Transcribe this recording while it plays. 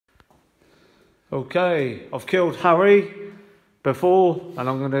Okay, I've killed Harry before and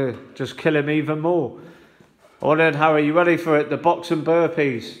I'm going to just kill him even more. All right then, Harry, you ready for it? The boxing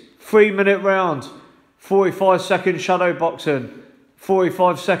burpees. 3-minute round. 45 seconds shadow boxing.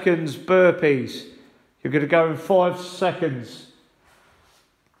 45 seconds burpees. You're going to go in 5 seconds.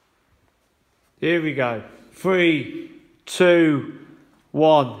 Here we go. 3, 2,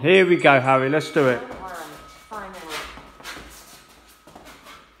 1. Here we go, Harry. Let's do it.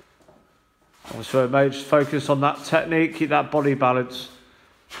 That's right, mate. Just focus on that technique. Keep that body balance.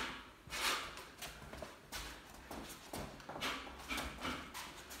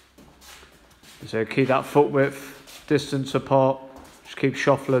 So keep that foot width, distance apart. Just keep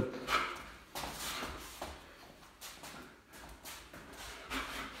shuffling.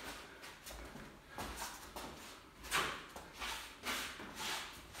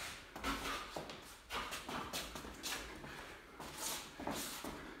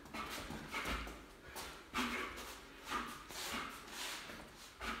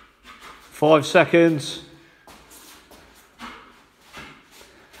 Five seconds.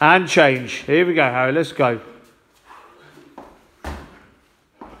 And change. Here we go, Harry. Let's go.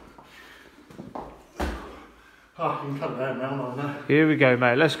 Oh, you can cut that now, no. Here we go,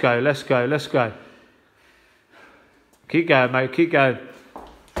 mate. Let's go, let's go, let's go. Keep going, mate. Keep going.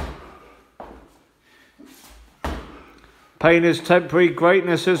 Pain is temporary.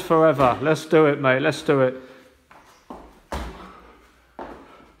 Greatness is forever. Let's do it, mate. Let's do it.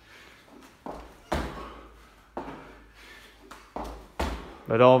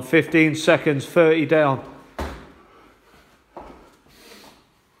 But on 15 seconds, 30 down.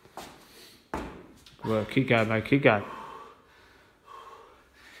 Well, keep going, mate, keep going.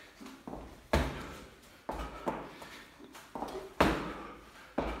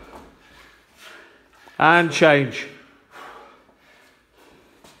 And change.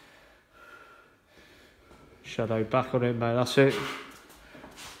 Shadow back on him, mate, that's it.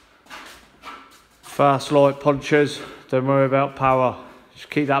 Fast, light punches, don't worry about power. Just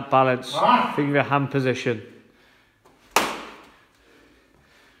keep that balance. Think of your hand position.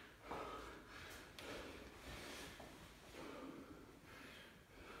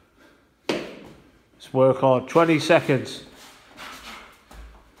 Let's work hard. 20 seconds.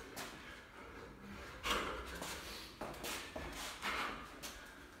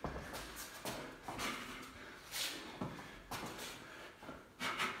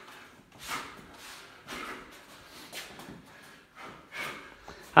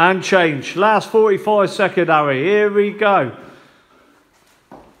 And change. Last 45 seconds, Harry. Here we go.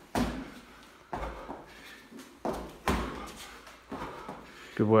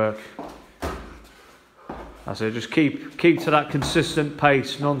 Good work. That's it. Just keep to that consistent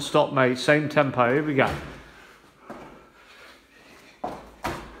pace, non-stop, mate. Same tempo. Here we go.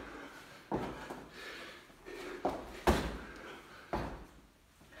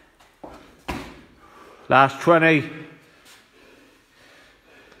 Last 20.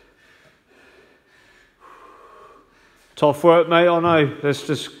 Tough work, mate, I know.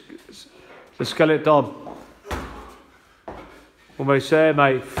 Let's get it done. Almost there,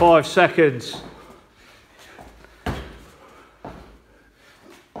 mate. 5 seconds.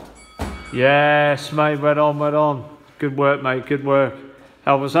 Yes, mate, right on, right on. Good work, mate, good work.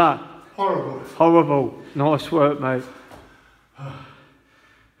 How was that? Horrible. Horrible. Nice work, mate.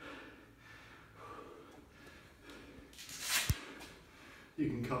 You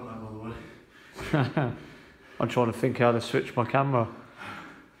can cut that, by the way. I'm trying to think how to switch my camera.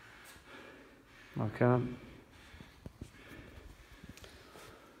 I can't.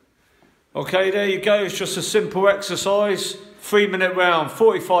 Okay, there you go. It's just a simple exercise. 3-minute round,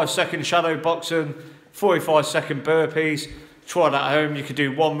 45-second shadow boxing, 45-second burpees. Try that at home. You could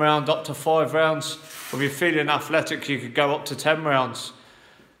do 1 round up to 5 rounds. If you're feeling athletic, you could go up to 10 rounds.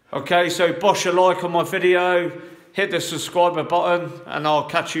 Okay, so bosh a like on my video. Hit the subscriber button and I'll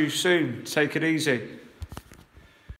catch you soon. Take it easy.